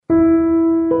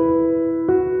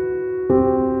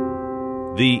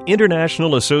The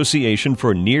International Association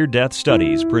for Near-Death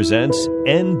Studies presents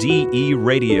NDE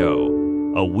Radio,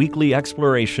 a weekly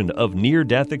exploration of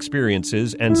near-death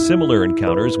experiences and similar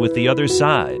encounters with the other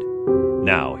side.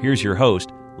 Now, here's your host,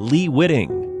 Lee Whitting.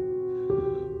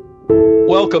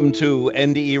 Welcome to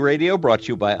NDE Radio, brought to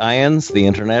you by IANS, the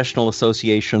International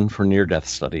Association for Near-Death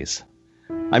Studies.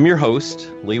 I'm your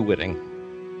host, Lee Whitting.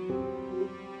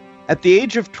 At the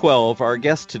age of 12, our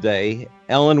guest today,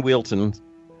 Ellen Wheelton,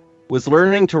 was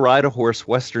learning to ride a horse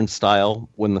Western style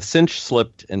when the cinch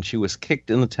slipped and she was kicked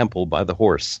in the temple by the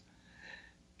horse.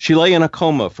 She lay in a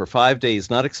coma for 5 days,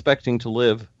 not expecting to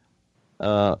live,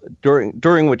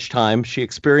 during which time she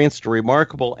experienced a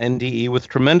remarkable NDE with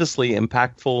tremendously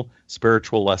impactful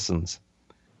spiritual lessons.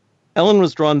 Ellen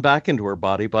was drawn back into her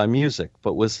body by music,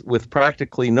 but was with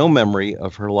practically no memory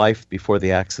of her life before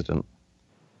the accident.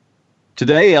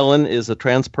 Today, Ellen is a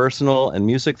transpersonal and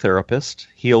music therapist,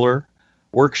 healer,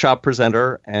 workshop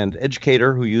presenter, and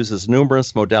educator who uses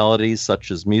numerous modalities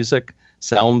such as music,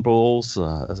 sound bowls,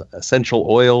 essential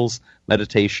oils,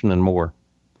 meditation, and more.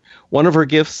 One of her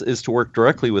gifts is to work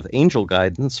directly with angel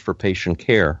guidance for patient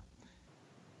care.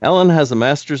 Ellen has a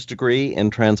master's degree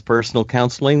in transpersonal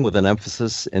counseling with an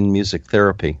emphasis in music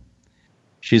therapy.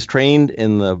 She's trained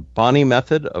in the Bani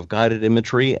method of guided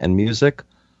imagery and music,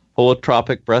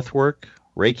 holotropic breathwork,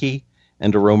 Reiki,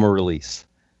 and aroma release.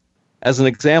 As an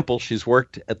example, she's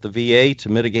worked at the VA to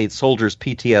mitigate soldiers'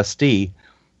 PTSD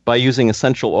by using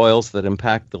essential oils that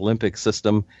impact the limbic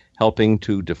system, helping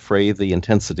to defray the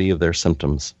intensity of their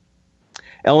symptoms.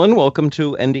 Ellen, welcome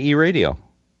to NDE Radio.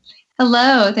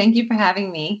 Hello, thank you for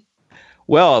having me.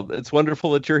 Well, it's wonderful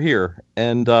that you're here.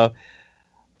 And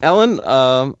Ellen,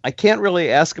 I can't really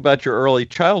ask about your early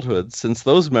childhood since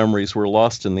those memories were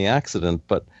lost in the accident,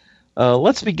 but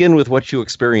let's begin with what you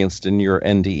experienced in your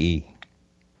NDE.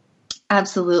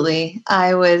 Absolutely.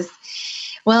 I was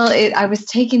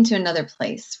taken to another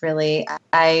place, really.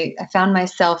 I found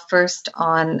myself first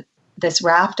on this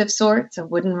raft of sorts, a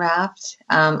wooden raft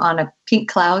on a pink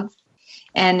cloud.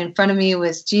 And in front of me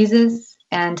was Jesus.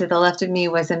 And to the left of me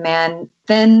was a man,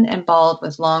 thin and bald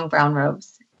with long brown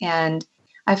robes. And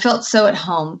I felt so at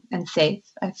home and safe.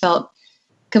 I felt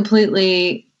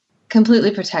completely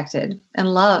protected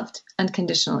and loved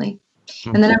unconditionally.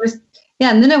 Mm-hmm. And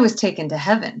then I was taken to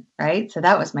heaven, right? So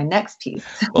that was my next piece.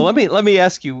 Well, let me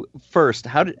ask you first.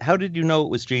 How did you know it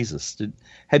was Jesus?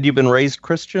 Had you been raised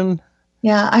Christian?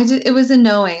 Yeah, it was a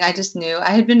knowing. I just knew.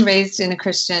 I had been raised in a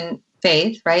Christian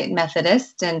faith, right,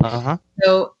 Methodist, and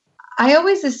so I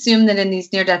always assume that in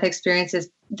these near-death experiences,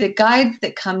 the guides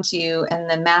that come to you and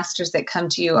the masters that come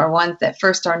to you are ones that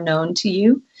first are known to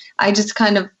you. I just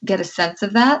kind of get a sense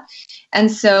of that,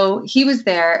 and so he was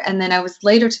there, and then I was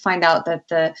later to find out that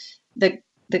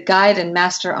the guide and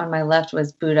master on my left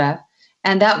was Buddha.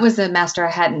 And that was a master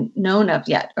I hadn't known of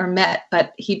yet or met,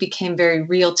 but he became very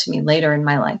real to me later in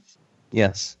my life.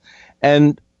 Yes.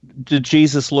 And did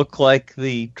Jesus look like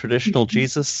the traditional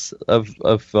Jesus of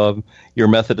your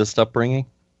Methodist upbringing?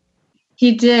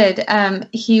 He did.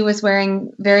 He was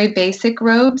wearing very basic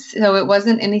robes, so it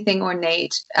wasn't anything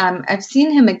ornate. I've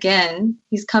seen him again.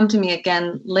 He's come to me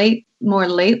again more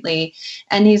lately,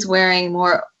 and he's wearing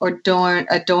more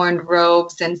adorned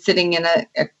robes and sitting in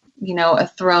a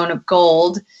throne of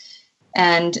gold.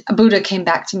 And Buddha came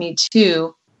back to me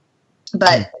too,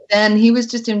 but then he was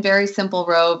just in very simple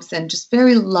robes and just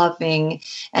very loving.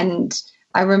 And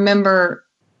I remember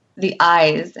the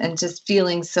eyes and just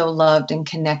feeling so loved and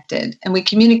connected, and we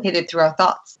communicated through our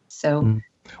thoughts. So,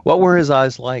 what were his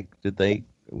eyes like?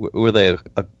 Were they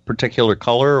a particular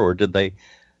color, or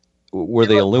were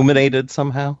they illuminated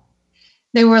somehow?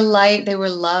 They were light. They were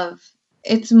love.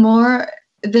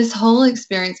 This whole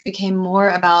experience became more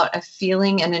about a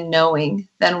feeling and a knowing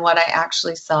than what I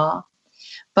actually saw.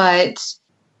 But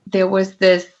there was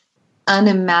this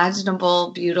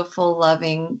unimaginable, beautiful,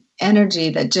 loving energy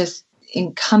that just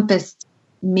encompassed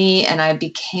me, and I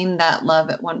became that love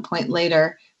at one point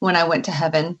later when I went to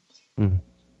heaven.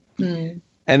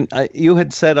 And you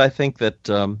had said, I think, that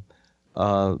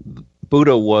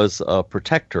Buddha was a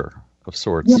protector of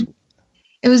sorts. Yeah.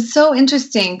 It was so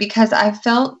interesting because I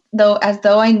felt as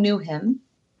though I knew him,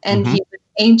 and he was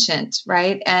ancient,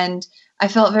 right? And I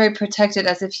felt very protected,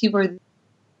 as if he were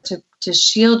to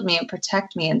shield me and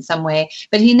protect me in some way.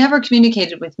 But he never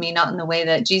communicated with me, not in the way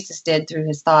that Jesus did through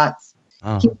his thoughts.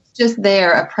 He was just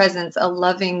there, a presence, a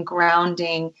loving,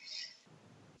 grounding,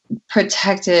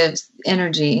 protective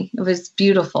energy. It was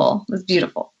beautiful.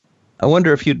 I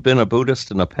wonder if you'd been a Buddhist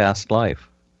in a past life.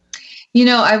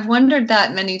 I've wondered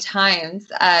that many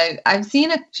times. I've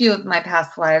seen a few of my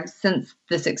past lives since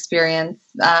this experience,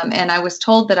 and I was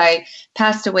told that I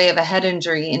passed away of a head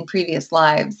injury in previous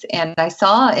lives, and I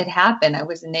saw it happen. I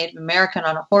was a Native American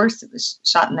on a horse. It was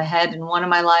shot in the head in one of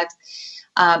my lives,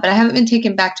 but I haven't been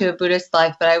taken back to a Buddhist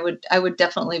life. But I would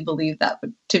definitely believe that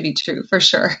to be true for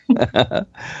sure.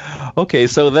 Okay,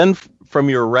 so then from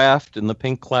your raft in the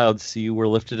pink clouds, you were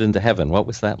lifted into heaven. What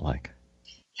was that like?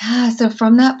 Yeah, so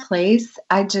from that place,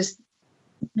 I just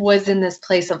was in this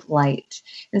place of light.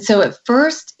 And so at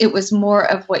first, it was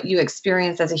more of what you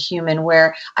experience as a human,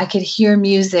 where I could hear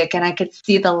music and I could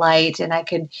see the light and I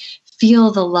could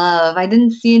feel the love. I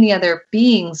didn't see any other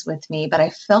beings with me, but I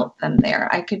felt them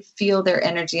there. I could feel their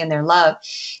energy and their love.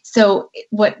 So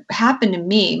what happened to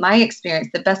me, my experience,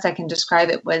 the best I can describe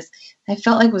it, was I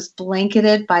felt like I was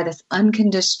blanketed by this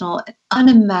unconditional,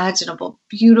 unimaginable,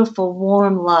 beautiful,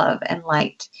 warm love and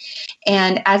light.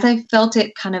 And as I felt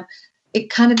it kind of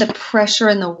the pressure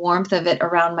and the warmth of it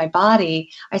around my body,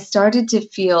 I started to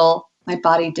feel my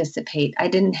body dissipate. I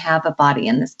didn't have a body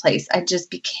in this place. I just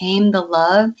became the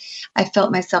love. I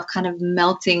felt myself kind of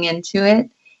melting into it.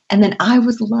 And then I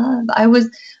was love. I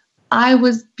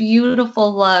was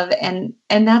beautiful love. And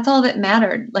that's all that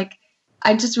mattered. Like,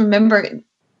 I just remember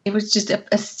it was just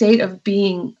a state of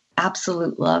being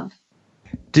absolute love.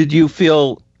 Did you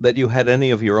feel that you had any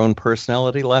of your own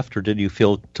personality left, or did you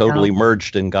feel totally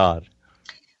merged in God?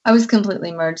 I was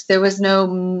completely merged. There was no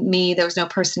me. There was no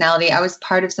personality. I was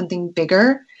part of something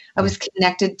bigger. I was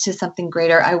connected to something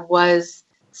greater. I was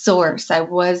source. I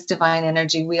was divine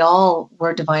energy. We all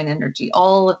were divine energy.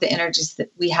 All of the energies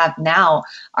that we have now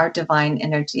are divine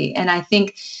energy. And I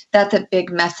think that's a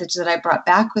big message that I brought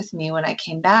back with me when I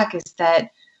came back, is that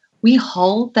we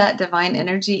hold that divine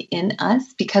energy in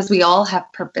us because we all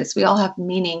have purpose. We all have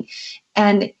meaning.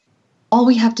 And all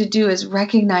we have to do is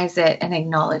recognize it and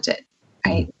acknowledge it.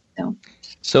 Right.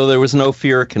 So there was no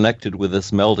fear connected with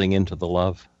this melding into the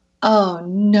love? Oh,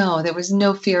 no, there was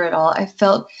no fear at all. I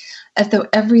felt as though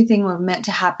everything were meant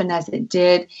to happen as it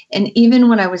did. And even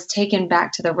when I was taken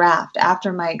back to the raft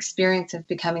after my experience of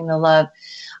becoming the love,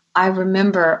 I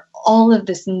remember all of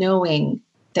this knowing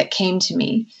that came to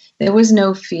me. There was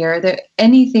no fear that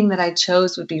anything that I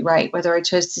chose would be right, whether I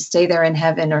chose to stay there in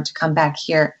heaven or to come back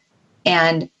here.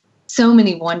 And so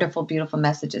many wonderful, beautiful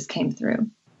messages came through.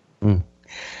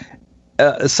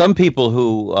 Some people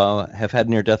who have had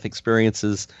near-death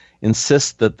experiences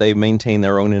insist that they maintain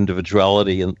their own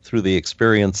individuality through the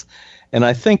experience. And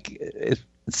I think it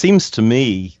seems to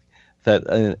me that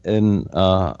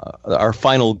our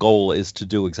final goal is to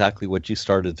do exactly what you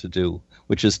started to do,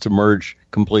 which is to merge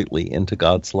completely into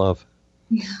God's love.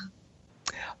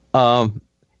 Yeah.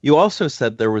 You also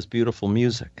said there was beautiful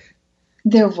music.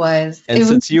 There was. And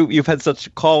since you've had such a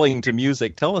calling to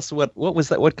music, tell us what was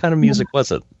that? What kind of music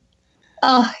was it?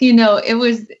 Oh, it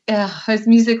was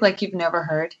music like you've never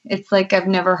heard. It's like I've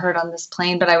never heard on this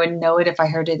plane, but I would know it if I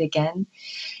heard it again.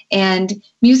 And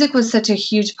music was such a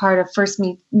huge part of first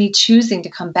me choosing to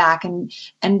come back and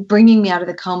bringing me out of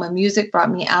the coma. Music brought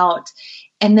me out.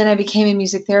 And then I became a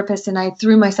music therapist and I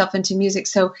threw myself into music.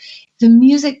 So the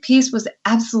music piece was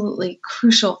absolutely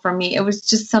crucial for me. It was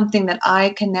just something that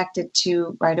I connected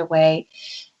to right away.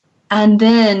 And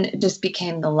then it just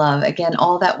became the love. Again,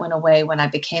 all that went away when I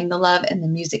became the love, and the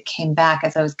music came back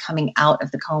as I was coming out of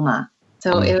the coma.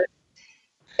 So it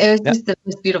was just the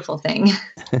most beautiful thing.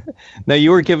 Now,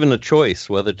 you were given a choice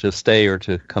whether to stay or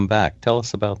to come back. Tell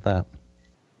us about that.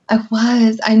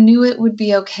 I knew it would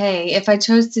be okay. If I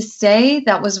chose to stay,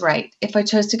 that was right. If I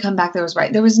chose to come back, that was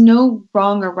right. There was no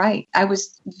wrong or right. I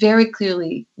was very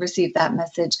clearly received that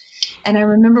message. And I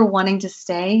remember wanting to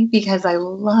stay because I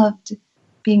loved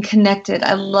being connected.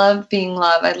 I loved being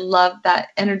loved. I loved that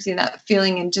energy and that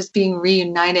feeling and just being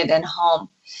reunited and home.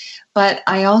 But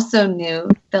I also knew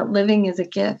that living is a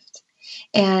gift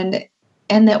and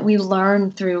that we learn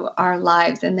through our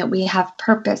lives and that we have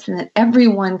purpose and that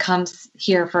everyone comes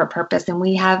here for a purpose and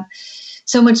we have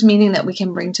so much meaning that we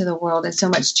can bring to the world and so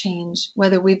much change,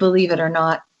 whether we believe it or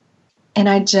not. And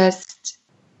I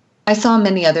saw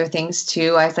many other things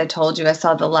too. As I told you, I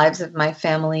saw the lives of my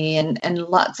family and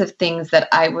lots of things that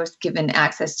I was given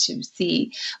access to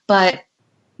see. But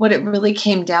what it really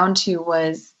came down to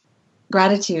was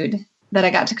gratitude that I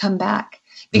got to come back.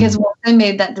 Because once I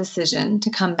made that decision to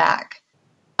come back,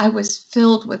 I was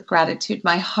filled with gratitude.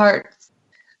 My heart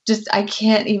I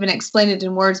can't even explain it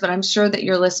in words, but I'm sure that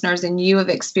your listeners and you have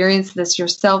experienced this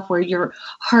yourself, where your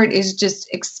heart is just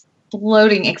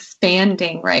exploding,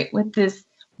 expanding, right, with this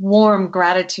warm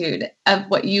gratitude of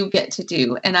what you get to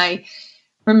do. And I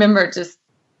remember just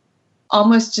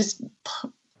almost just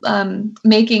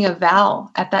making a vow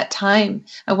at that time.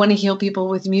 I want to heal people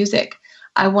with music.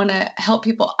 I want to help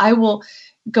people. I will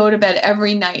go to bed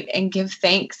every night and give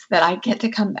thanks that I get to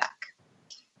come back.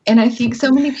 And I think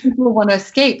so many people want to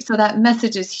escape. So that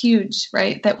message is huge,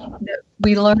 right? That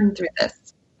we learn through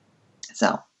this.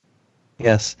 So.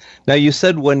 Yes. Now, you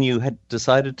said when you had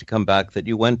decided to come back that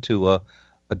you went to a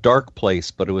dark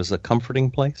place, but it was a comforting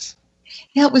place?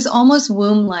 Yeah, it was almost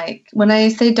womb-like. When I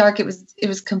say dark, it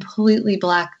was completely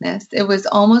blackness. It was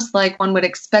almost like one would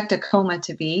expect a coma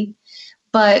to be.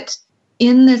 But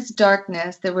in this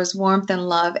darkness, there was warmth and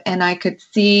love, and I could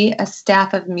see a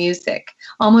staff of music,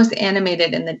 almost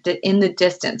animated in the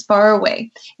distance, far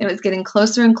away. It was getting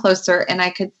closer and closer, and I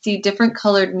could see different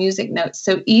colored music notes.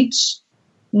 So each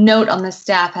note on the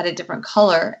staff had a different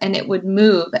color, and it would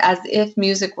move as if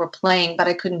music were playing, but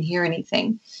I couldn't hear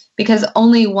anything because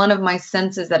only one of my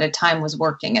senses at a time was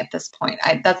working at this point.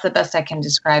 That's the best I can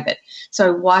describe it. So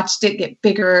I watched it get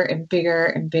bigger and bigger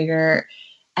and bigger,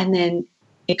 and then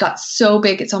it got so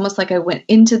big, it's almost like I went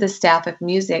into the staff of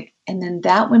music, and then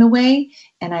that went away,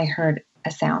 and I heard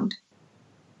a sound.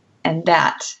 And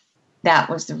that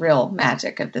was the real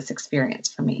magic of this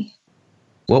experience for me.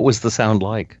 What was the sound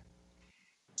like?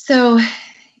 So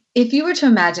if you were to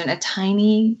imagine a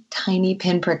tiny, tiny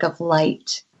pinprick of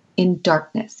light in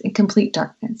darkness, in complete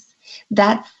darkness,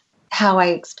 that's how I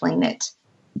explain it.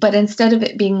 But instead of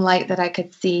it being light that I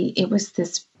could see, it was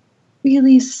this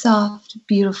really soft,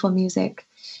 beautiful music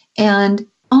and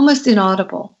almost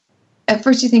inaudible. At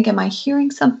first you think, am I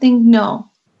hearing something? No.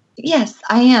 Yes,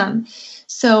 I am.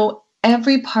 So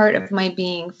every part of my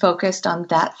being focused on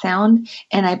that sound,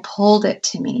 and I pulled it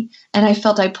to me, and I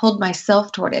felt I pulled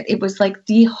myself toward it. It was like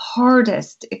the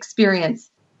hardest experience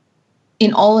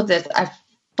in all of this. I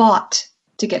fought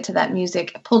to get to that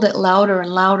music. I pulled it louder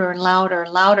and louder and louder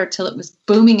and louder till it was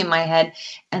booming in my head,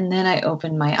 and then I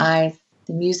opened my eyes.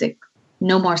 The music,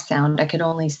 no more sound. I could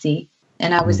only see,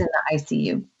 and I was in the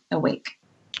ICU, awake.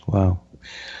 Wow.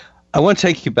 I want to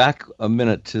take you back a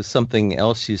minute to something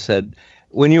else you said.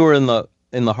 When you were in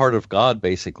the heart of God,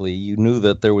 basically, you knew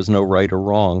that there was no right or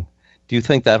wrong. Do you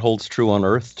think that holds true on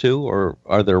earth too, or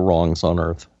are there wrongs on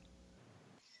earth?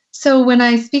 So when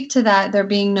I speak to that, there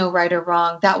being no right or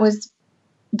wrong, that was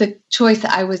the choice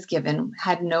I was given,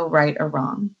 had no right or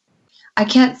wrong. I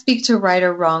can't speak to right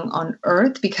or wrong on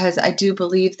earth because I do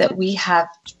believe that we have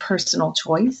personal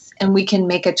choice, and we can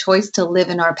make a choice to live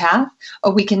in our path,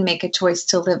 or we can make a choice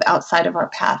to live outside of our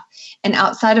path. And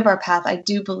outside of our path, I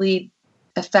do believe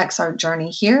affects our journey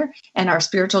here and our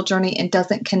spiritual journey and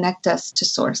doesn't connect us to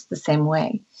source the same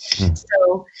way.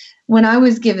 So when I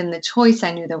was given the choice,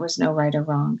 I knew there was no right or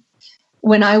wrong.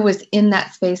 When I was in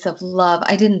that space of love,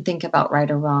 I didn't think about right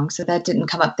or wrong, so that didn't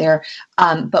come up there.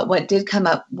 But what did come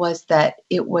up was that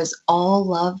it was all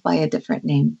love by a different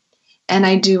name. And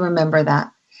I do remember that.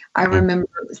 I remember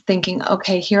thinking,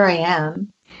 okay, here I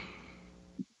am.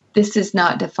 This is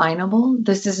not definable.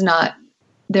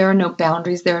 There are no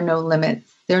boundaries. There are no limits.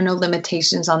 There are no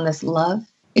limitations on this love.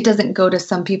 It doesn't go to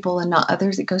some people and not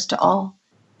others. It goes to all.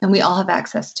 And we all have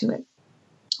access to it.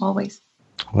 Always.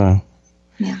 Wow.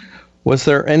 Yeah. Was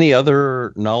there any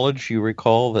other knowledge you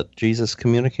recall that Jesus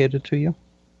communicated to you?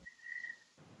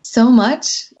 So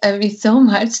much. So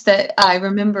much that I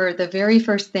remember the very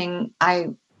first thing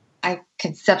I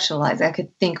conceptualized, I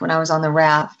could think when I was on the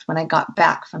raft, when I got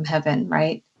back from heaven,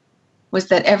 right, was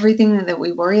that everything that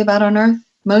we worry about on earth,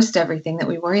 most everything that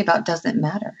we worry about doesn't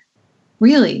matter.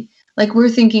 Really. Like we're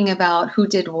thinking about who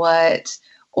did what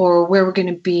or where we're going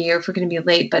to be or if we're going to be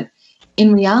late. But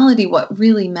in reality, what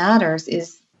really matters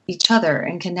is each other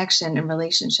and connection and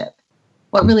relationship.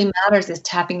 What really matters is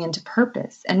tapping into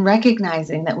purpose and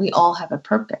recognizing that we all have a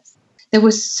purpose. There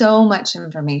was so much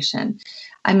information.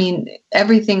 I mean,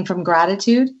 everything from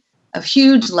gratitude, a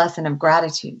huge lesson of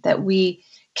gratitude, that we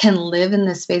can live in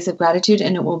the space of gratitude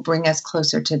and it will bring us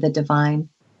closer to the divine.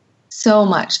 So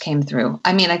much came through.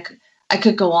 I mean, I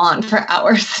could go on for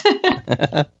hours.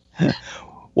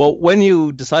 Well, when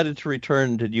you decided to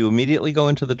return, did you immediately go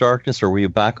into the darkness or were you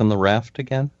back on the raft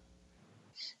again?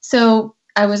 So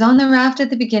I was on the raft at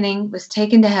the beginning, was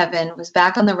taken to heaven, was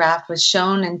back on the raft, was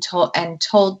shown and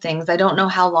told things. I don't know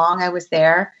how long I was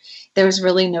there. There was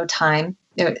really no time.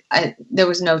 There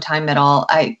was no time at all.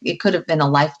 It could have been a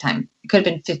lifetime. It could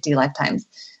have been 50 lifetimes.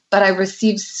 But I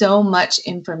received so much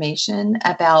information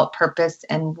about purpose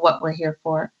and what we're here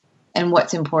for and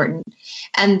what's important.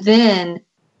 And then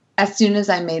as soon as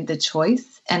I made the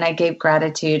choice and I gave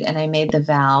gratitude and I made the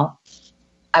vow,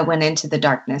 I went into the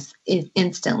darkness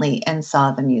instantly and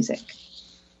saw the music.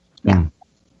 Yeah.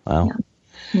 Wow.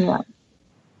 Yeah.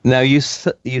 Now you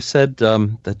said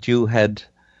that you had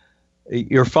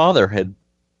your father had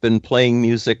been playing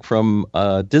music from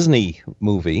a Disney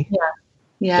movie. Yeah.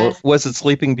 Yes. Was it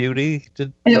Sleeping Beauty?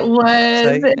 It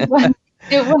was. It was.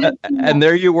 It was. And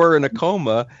there you were in a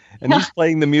coma, and he's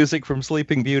playing the music from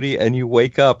Sleeping Beauty, and you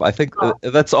wake up. I think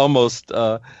that's almost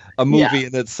a movie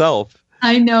in itself.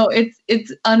 I know,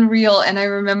 it's unreal. And I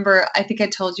remember, I think I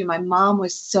told you, my mom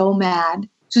was so mad.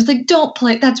 She was like, "Don't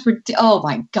play. That's oh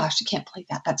my gosh, you can't play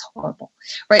that. That's horrible."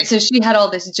 Right. So she had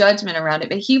all this judgment around it.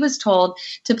 But he was told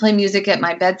to play music at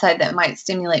my bedside that might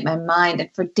stimulate my mind. And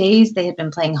for days they had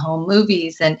been playing home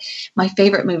movies and my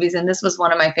favorite movies. And this was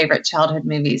one of my favorite childhood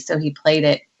movies. So he played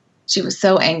it. She was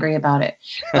so angry about it.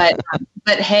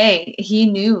 But hey, he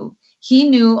knew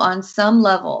on some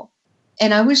level.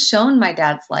 And I was shown my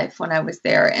dad's life when I was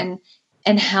there,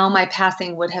 and how my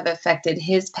passing would have affected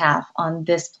his path on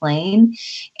this plane.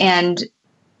 And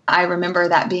I remember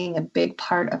that being a big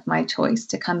part of my choice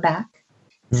to come back.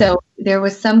 Mm-hmm. So there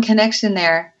was some connection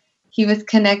there. He was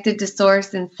connected to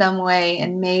Source in some way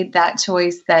and made that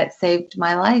choice that saved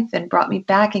my life and brought me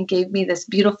back and gave me this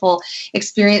beautiful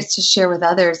experience to share with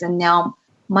others. And now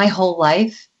my whole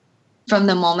life, from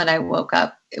the moment I woke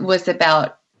up, it was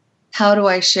about, how do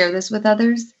I share this with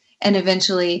others? And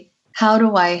eventually, how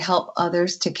do I help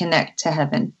others to connect to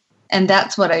heaven? And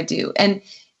that's what I do. And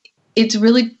it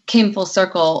really came full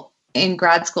circle in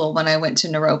grad school when I went to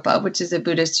Naropa, which is a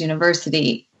Buddhist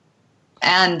university,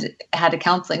 and had a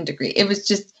counseling degree. It was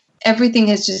just, everything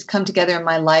has just come together in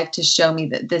my life to show me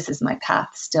that this is my path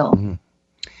still. Mm-hmm.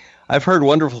 I've heard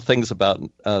wonderful things about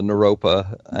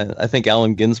Naropa. I think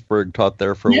Allen Ginsberg taught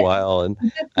there for a while, and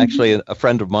actually a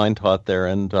friend of mine taught there,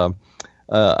 and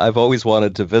I've always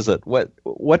wanted to visit. What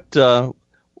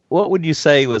would you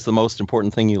say was the most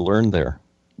important thing you learned there?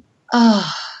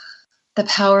 The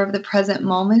power of the present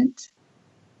moment,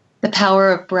 the power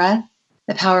of breath,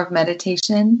 the power of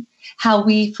meditation, how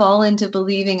we fall into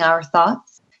believing our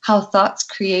thoughts, how thoughts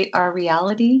create our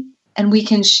reality, and we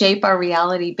can shape our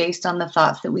reality based on the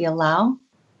thoughts that we allow.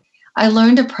 I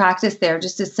learned a practice there,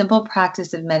 just a simple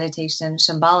practice of meditation,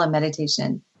 Shambhala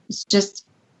meditation. It's just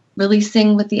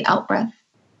releasing with the out-breath.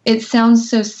 It sounds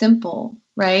so simple,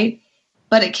 right?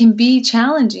 But it can be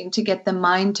challenging to get the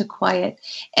mind to quiet.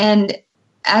 And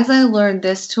as I learned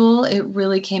this tool, it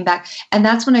really came back. And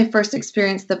that's when I first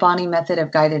experienced the Bani method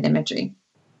of guided imagery.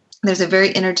 There's a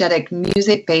very energetic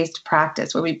music-based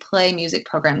practice where we play music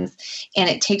programs, and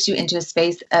it takes you into a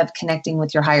space of connecting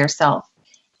with your higher self.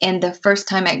 And the first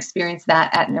time I experienced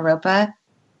that at Naropa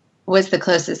was the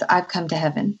closest I've come to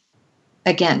heaven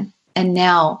again. And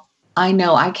now I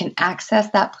know I can access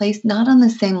that place, not on the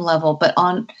same level, but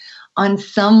on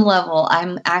some level,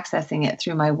 I'm accessing it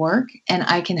through my work, and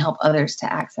I can help others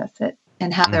to access it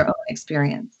and have their own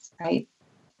experience, right?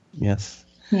 Yes.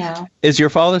 Yeah. Is your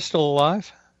father still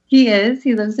alive? He is.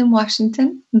 He lives in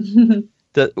Washington.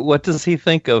 What does he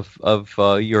think of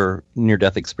your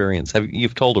near-death experience?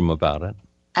 You've told him about it?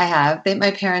 I have.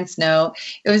 My parents know.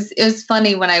 It was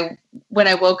funny when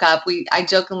I woke up. I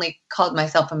jokingly called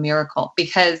myself a miracle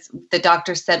because the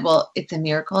doctor said, "Well, it's a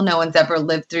miracle. No one's ever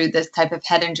lived through this type of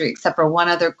head injury except for one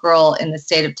other girl in the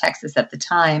state of Texas at the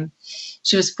time.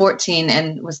 She was 14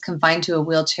 and was confined to a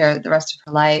wheelchair the rest of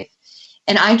her life.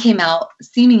 And I came out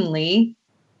seemingly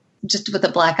just with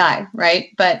a black eye, right?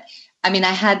 But I mean,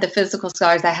 I had the physical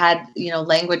scars. I had,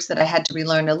 language that I had to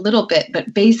relearn a little bit,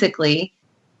 but basically,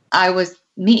 I was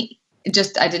me.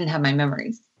 I didn't have my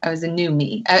memories. I was a new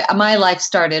me. My life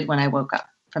started when I woke up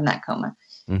from that coma.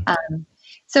 Mm-hmm.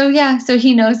 So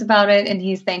he knows about it, and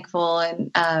he's thankful,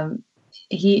 and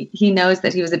he knows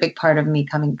that he was a big part of me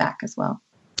coming back as well.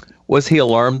 Was he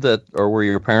alarmed or were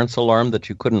your parents alarmed that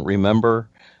you couldn't remember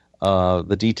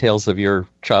the details of your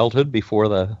childhood before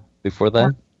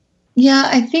then? Yeah,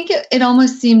 I think it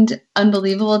almost seemed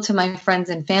unbelievable to my friends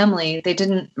and family. They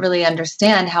didn't really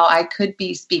understand how I could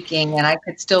be speaking and I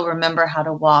could still remember how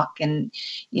to walk and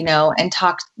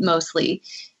talk mostly,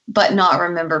 but not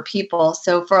remember people.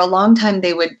 So for a long time,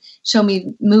 they would show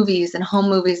me movies and home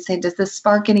movies and say, "Does this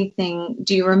spark anything?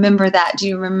 Do you remember that? Do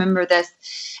you remember this?"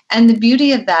 And the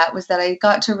beauty of that was that I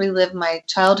got to relive my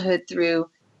childhood through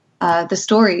the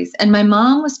stories. And my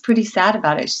mom was pretty sad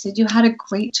about it. She said, "You had a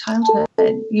great childhood.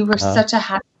 You were such a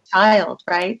happy child,"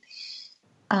 right?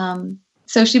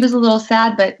 So she was a little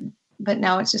sad, but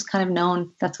now it's just kind of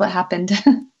known that's what happened.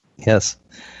 Yes.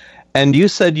 And you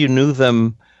said you knew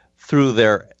them through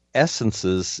their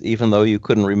essences, even though you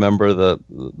couldn't remember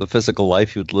the physical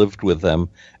life you'd lived with them.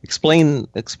 Explain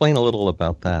a little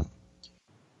about that.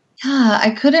 Yeah, I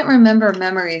couldn't remember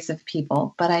memories of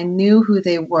people, but I knew who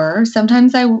they were.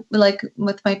 Sometimes like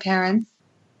with my parents,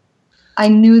 I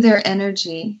knew their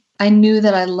energy. I knew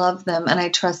that I loved them and I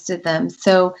trusted them.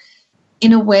 So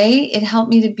in a way, it helped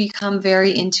me to become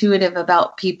very intuitive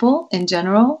about people in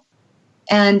general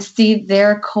and see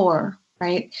their core,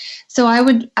 right? So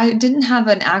I didn't have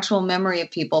an actual memory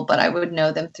of people, but I would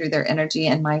know them through their energy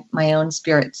and my own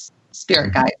spirit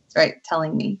guides, right,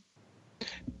 telling me.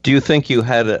 Do you think you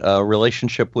had a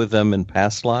relationship with them in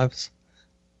past lives?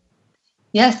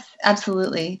 Yes,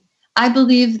 absolutely. I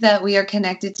believe that we are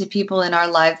connected to people in our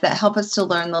lives that help us to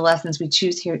learn the lessons we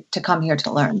choose here to come here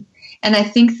to learn. And I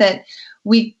think that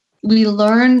we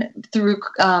learn through,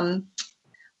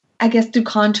 through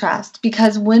contrast,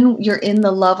 because when you're in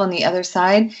the love on the other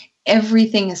side,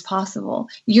 everything is possible.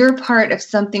 You're part of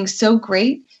something so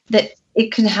great that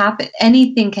it can happen.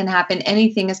 Anything can happen.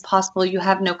 Anything is possible. You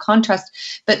have no contrast.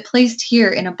 But placed here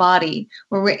in a body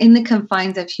where we're in the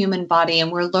confines of human body and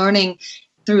we're learning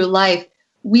through life,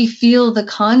 we feel the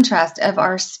contrast of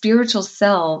our spiritual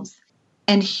selves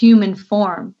and human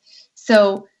form.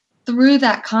 So through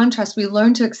that contrast, we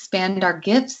learn to expand our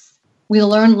gifts. We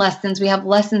learn lessons. We have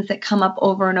lessons that come up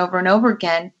over and over and over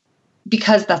again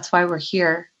because that's why we're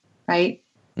here, right?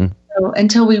 So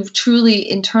until we truly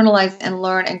internalize and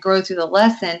learn and grow through the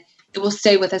lesson, it will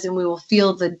stay with us and we will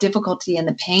feel the difficulty and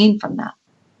the pain from that.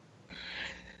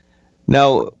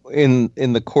 Now, in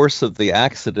the course of the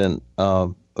accident,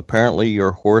 apparently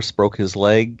your horse broke his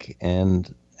leg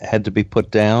and had to be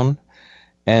put down.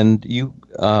 And you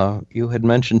had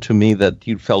mentioned to me that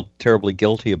you felt terribly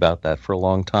guilty about that for a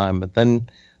long time, but then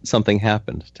something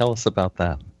happened. Tell us about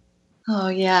that. Oh,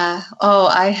 yeah. Oh,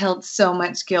 I held so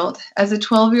much guilt as a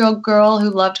 12-year-old girl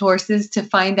who loved horses to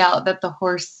find out that the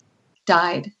horse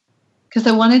died because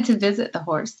I wanted to visit the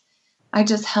horse. I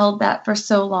just held that for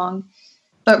so long.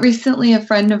 But recently, a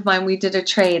friend of mine, we did a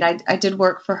trade. I did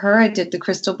work for her. I did the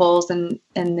crystal bowls and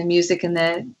the music and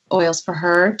the oils for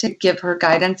her to give her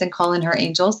guidance and call in her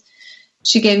angels.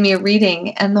 She gave me a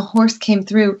reading, and the horse came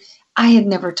through. I had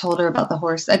never told her about the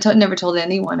horse. I never told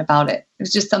anyone about it. It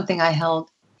was just something I held.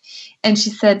 And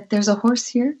she said, there's a horse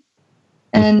here.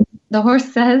 And the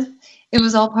horse says it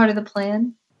was all part of the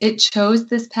plan. It chose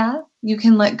this path. You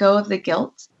can let go of the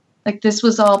guilt. Like this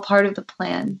was all part of the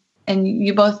plan. And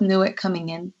you both knew it coming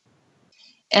in.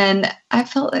 And I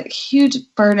felt like a huge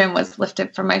burden was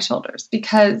lifted from my shoulders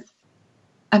because,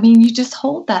 I mean, you just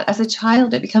hold that as a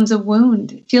child. It becomes a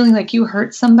wound, feeling like you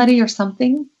hurt somebody or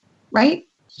something, right?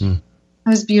 It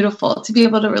was beautiful to be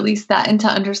able to release that and to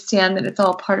understand that it's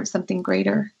all part of something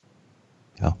greater.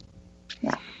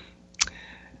 Yeah.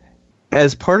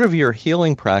 As part of your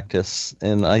healing practice,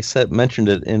 and I mentioned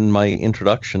it in my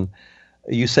introduction,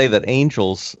 you say that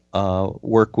angels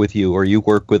work with you, or you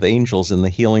work with angels in the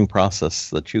healing process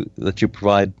that you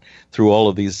provide through all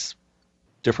of these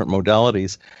different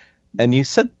modalities. And you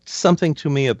said something to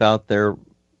me about there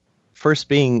first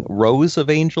being rows of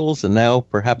angels and now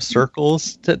perhaps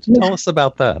circles. Tell us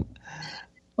about that.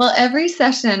 Well, every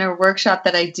session or workshop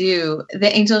that I do,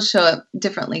 the angels show up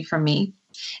differently for me.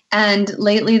 And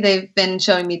lately they've been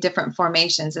showing me different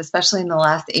formations, especially in the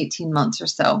last 18 months or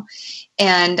so.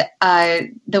 And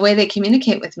the way they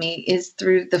communicate with me is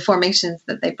through the formations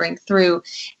that they bring through.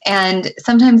 And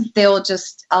sometimes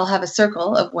I'll have a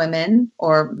circle of women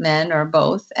or men or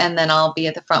both, and then I'll be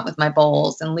at the front with my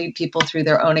bowls and lead people through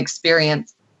their own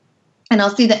experience. And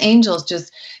I'll see the angels,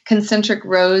 just concentric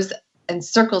rows and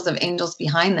circles of angels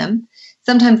behind them.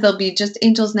 Sometimes there'll be just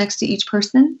angels next to each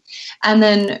person. And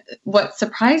then what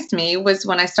surprised me was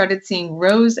when I started seeing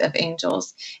rows of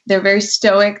angels. They're very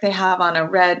stoic. They have on a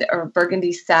red or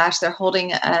burgundy sash. They're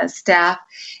holding a staff.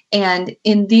 And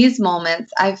in these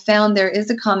moments, I've found there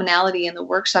is a commonality in the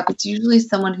workshop. It's usually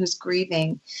someone who's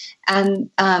grieving.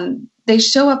 And they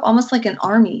show up almost like an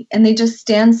army. And they just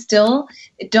stand still.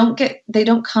 They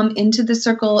don't come into the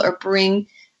circle or bring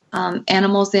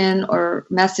animals in or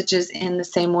messages in the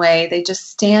same way. They just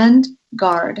stand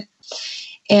guard.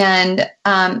 And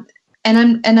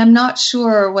I'm not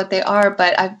sure what they are,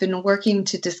 but I've been working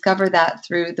to discover that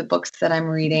through the books that I'm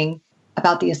reading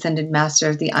about the Ascended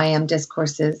Masters, the I Am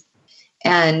discourses.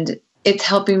 And it's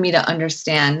helping me to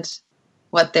understand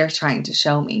what they're trying to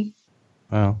show me.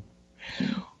 Wow.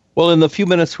 Well, in the few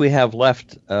minutes we have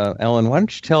left, Ellen, why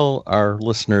don't you tell our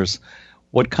listeners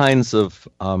what kinds of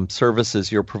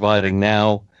services you're providing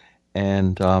now,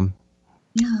 and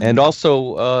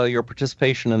also your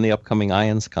participation in the upcoming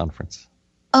IANDS conference.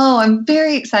 Oh, I'm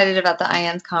very excited about the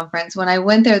IANDS conference. When I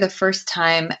went there the first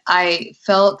time, I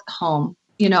felt home.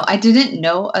 I didn't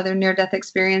know other near-death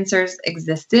experiencers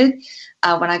existed.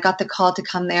 When I got the call to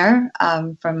come there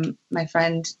from my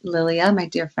friend Lilia, my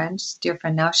dear friend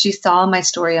now, she saw my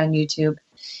story on YouTube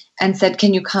and said,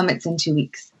 "Can you come? It's in 2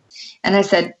 weeks." And I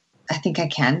said, I think I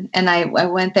can. And I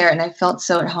went there and I felt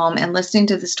so at home, and listening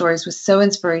to the stories was so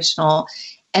inspirational.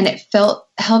 And it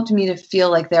helped me to feel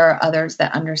like there are others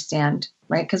that understand,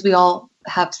 right? Because we all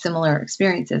have similar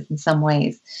experiences in some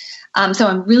ways. So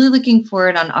I'm really looking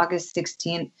forward on August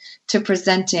 16th to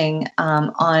presenting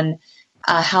on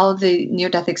how the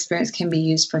near-death experience can be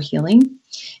used for healing.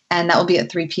 And that will be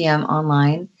at 3 p.m.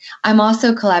 online. I'm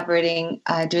also collaborating,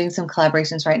 doing some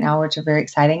collaborations right now, which are very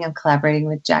exciting. I'm collaborating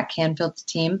with Jack Canfield's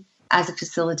team as a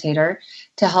facilitator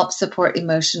to help support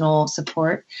emotional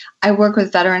support. I work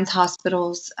with veterans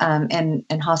hospitals and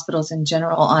hospitals in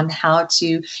general on how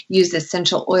to use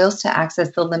essential oils to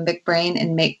access the limbic brain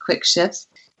and make quick shifts,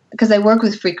 because I work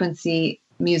with frequency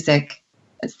music,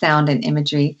 sound, and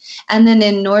imagery. And then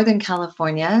in Northern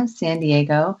California, San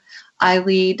Diego, I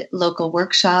lead local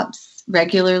workshops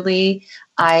regularly.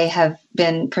 I have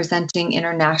been presenting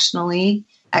internationally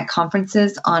at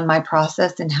conferences on my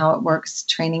process and how it works,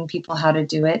 training people how to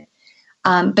do it.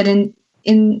 But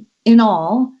in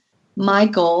all, my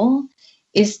goal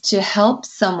is to help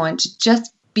someone to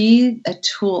just be a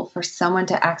tool for someone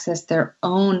to access their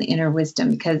own inner wisdom,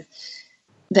 because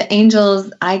the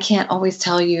angels, I can't always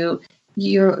tell you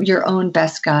your own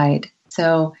best guide.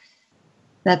 So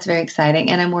that's very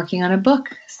exciting. And I'm working on a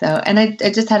book. So, and I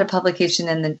just had a publication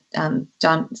in the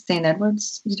St.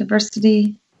 Edward's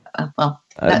University.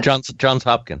 Johns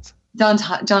Hopkins. John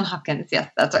Hopkins.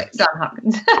 Yes, that's right. John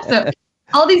Hopkins. So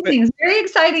all these things, very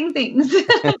exciting things.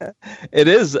 It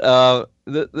is. After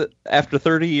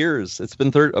 30 years, it's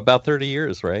been about 30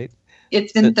 years, right?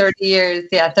 It's been 30 years.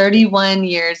 Yeah, 31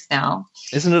 years now.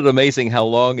 Isn't it amazing how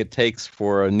long it takes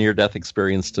for a near-death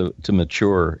experience to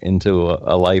mature into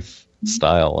a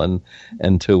lifestyle and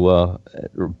to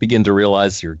begin to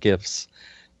realize your gifts?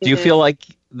 Do you feel like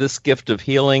this gift of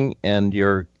healing and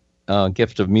your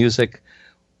gift of music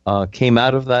came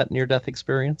out of that near-death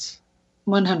experience?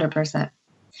 100%.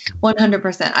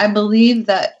 100%. I believe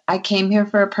that I came here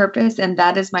for a purpose, and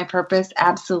that is my purpose,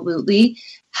 absolutely.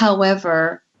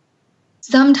 However,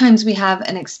 sometimes we have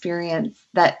an experience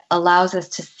that allows us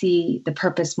to see the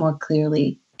purpose more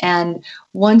clearly. And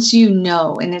once you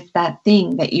know, and it's that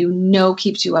thing that you know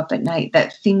keeps you up at night,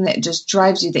 that thing that just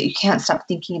drives you, that you can't stop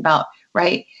thinking about,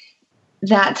 right?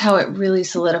 That's how it really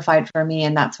solidified for me,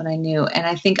 and that's when I knew. And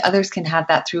I think others can have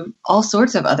that through all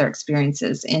sorts of other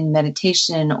experiences in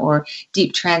meditation or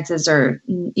deep trances or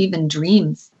even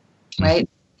dreams, right?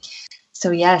 So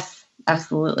yes,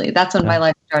 absolutely. That's when my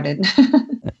life started.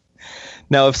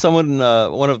 Now, if someone,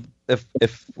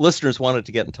 if listeners wanted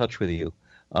to get in touch with you,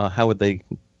 how would they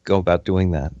go about doing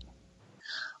that?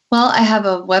 Well, I have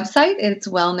a website. It's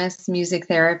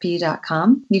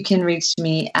wellnessmusictherapy.com. You can reach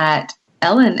me at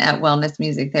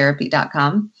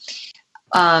ellen@wellnessmusictherapy.com.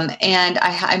 And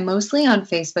I'm mostly on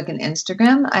Facebook and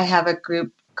Instagram. I have a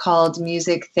group called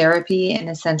Music Therapy and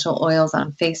Essential Oils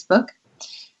on Facebook.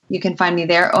 You can find me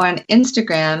there. Or on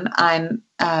Instagram, I'm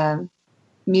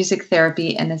Music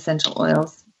Therapy and Essential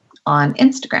Oils on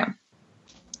Instagram.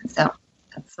 So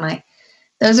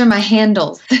those are my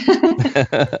handles.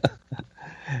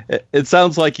 It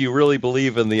sounds like you really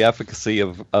believe in the efficacy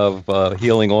of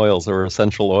healing oils or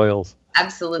essential oils.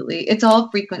 Absolutely. It's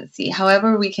all frequency.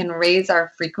 However, we can raise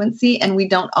our frequency, and we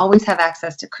don't always have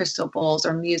access to crystal bowls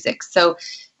or music. So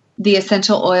the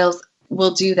essential oils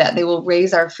will do that. They will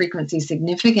raise our frequency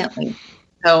significantly.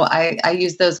 So I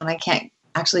use those when I can't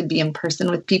actually be in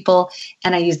person with people,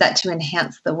 and I use that to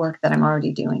enhance the work that I'm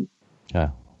already doing. Yeah.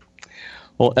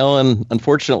 Well, Ellen,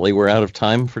 unfortunately, we're out of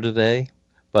time for today,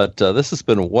 but this has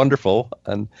been wonderful,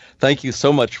 and thank you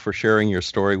so much for sharing your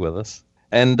story with us.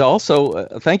 And also,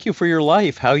 thank you for your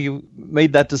life, how you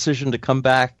made that decision to come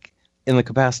back in the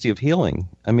capacity of healing.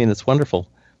 I mean, it's wonderful.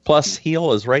 Plus,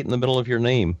 heal is right in the middle of your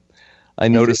name. I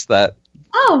noticed that.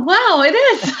 Oh, wow, it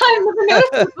is. I've never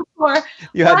noticed it before.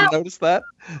 You hadn't noticed that?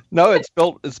 No, it's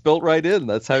built right in.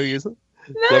 That's how you use it.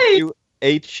 Nice.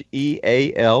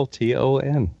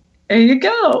 WHEALTON. There you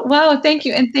go. Wow, thank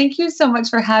you. And thank you so much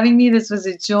for having me. This was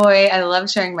a joy. I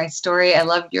love sharing my story. I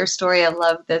love your story. I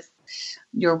love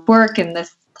your work and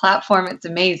this platform. It's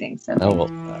amazing. So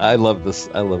I love this.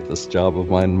 I love this job of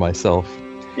mine myself.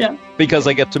 Yeah. Because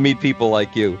I get to meet people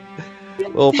like you.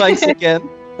 Well, thanks again.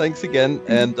 Thanks again.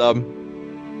 And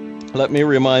let me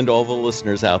remind all the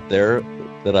listeners out there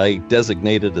that I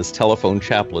designated as telephone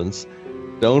chaplains.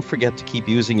 Don't forget to keep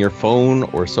using your phone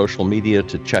or social media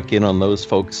to check in on those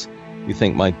folks you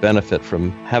think might benefit from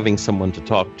having someone to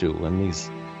talk to in these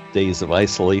days of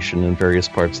isolation in various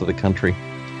parts of the country.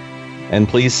 And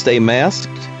please stay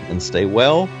masked and stay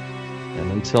well.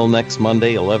 And until next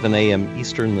Monday, 11 a.m.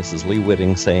 Eastern, this is Lee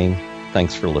Witting saying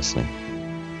thanks for listening.